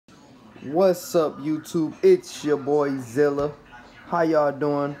What's up, YouTube? It's your boy Zilla. How y'all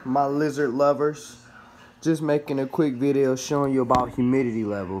doing, my lizard lovers? Just making a quick video showing you about humidity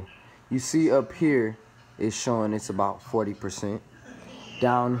level. You see up here it's showing it's about 40%.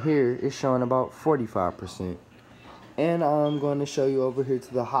 Down here it's showing about 45%. And I'm going to show you over here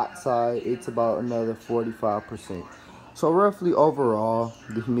to the hot side, it's about another 45%. So roughly overall,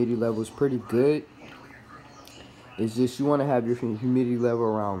 the humidity level is pretty good. It's just you want to have your humidity level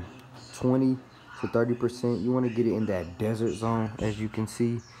around 20 to 30%. You want to get it in that desert zone. As you can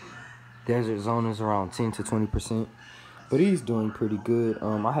see, desert zone is around 10 to 20%. But he's doing pretty good.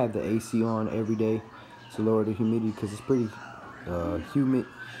 I have the AC on every day to lower the humidity because it's pretty humid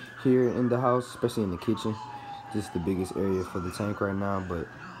here in the house, especially in the kitchen. Just the biggest area for the tank right now. But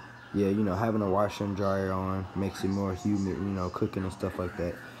yeah, you know, having a washer and dryer on makes it more humid, you know, cooking and stuff like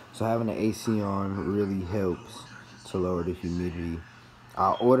that. So having the AC on really helps to lower the humidity.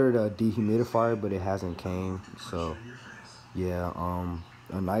 I ordered a dehumidifier, but it hasn't came. So yeah,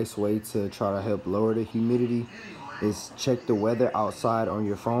 a nice way to try to help lower the humidity is check the weather outside on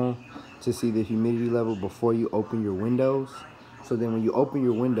your phone to see the humidity level before you open your windows. So then when you open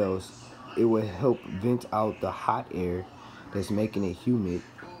your windows, it will help vent out the hot air that's making it humid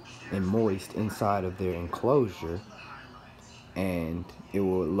and moist inside of their enclosure, and it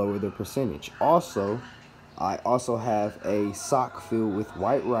will lower the percentage. Also, I also have a sock filled with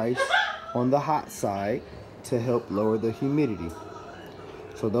white rice on the hot side to help lower the humidity.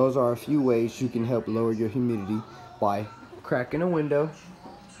 So those are a few ways you can help lower your humidity by cracking a window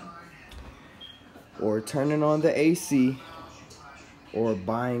or turning on the AC or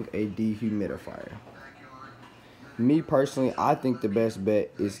buying a dehumidifier. Me personally, I think the best bet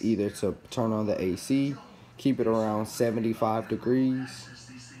is either to turn on the AC, keep it around 75 degrees,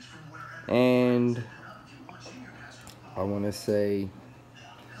 and I want to say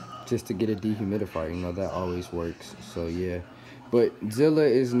just to get a dehumidifier, you know, that always works. So yeah, but Zilla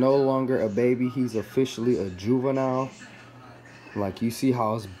is no longer a baby. He's officially a juvenile. Like, you see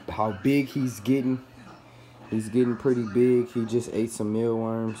how big he's getting. He's getting pretty big. He just ate some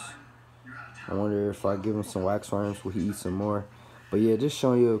mealworms. I wonder if I give him some waxworms, will he eat some more? But yeah, just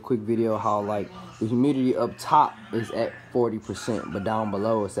showing you a quick video how, like, the humidity up top is at 40%, but down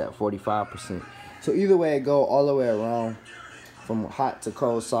below it's at 45%. So either way it go, all the way around, from hot to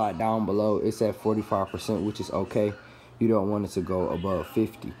cold side down below, it's at 45%, which is okay. You don't want it to go above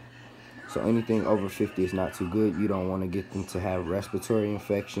 50. So anything over 50 is not too good. You don't want to get them to have respiratory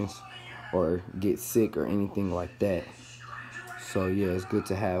infections or get sick or anything like that. So yeah, it's good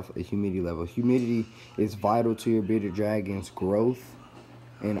to have a humidity level. Humidity is vital to your bearded dragon's growth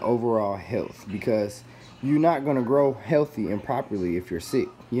and overall health, because you're not going to grow healthy and properly if you're sick,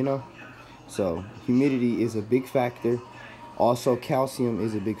 you know? So humidity is a big factor. Also, calcium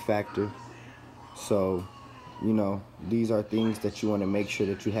is a big factor. So, you know, these are things that you want to make sure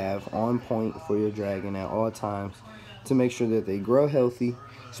that you have on point for your dragon at all times to make sure that they grow healthy,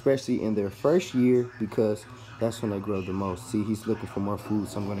 especially in their first year, because that's when they grow the most. See, he's looking for more food,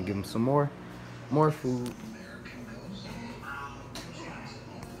 so I'm going to give him some more food.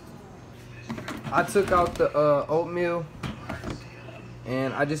 I took out the oatmeal,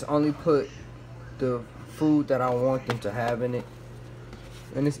 and I just only put the food that I want them to have in it,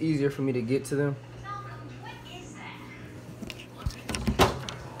 and it's easier for me to get to them.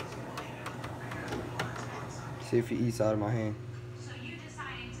 See if he eats out of my hand.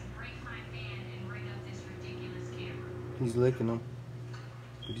 He's licking them,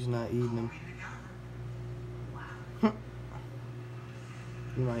 but he's not eating them.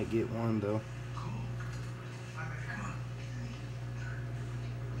 You might get one though.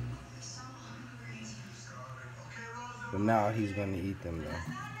 But now he's gonna eat them though.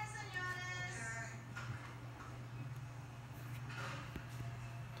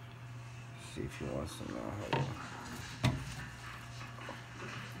 See if he wants them now. Hold on.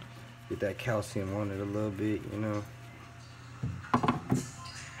 Get that calcium on it a little bit, you know.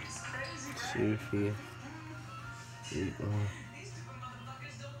 See if he eat one.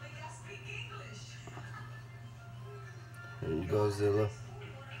 There you go, Zilla.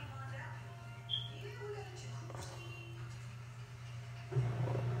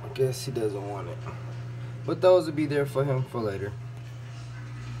 I guess he doesn't want it, but those will be there for him for later.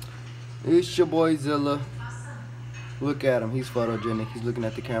 It's your boy Zilla. Look at him, he's photogenic. He's looking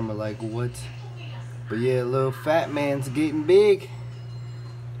at the camera like, what? But yeah, little fat man's getting big.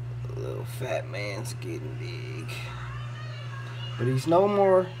 Little fat man's getting big. But he's no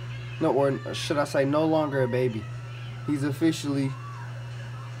more, or should I say no longer a baby. He's officially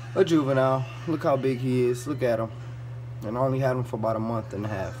a juvenile. Look how big he is. Look at him. And I only had him for about a month and a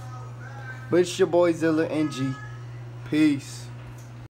half. But it's your boy Zilla NG. Peace.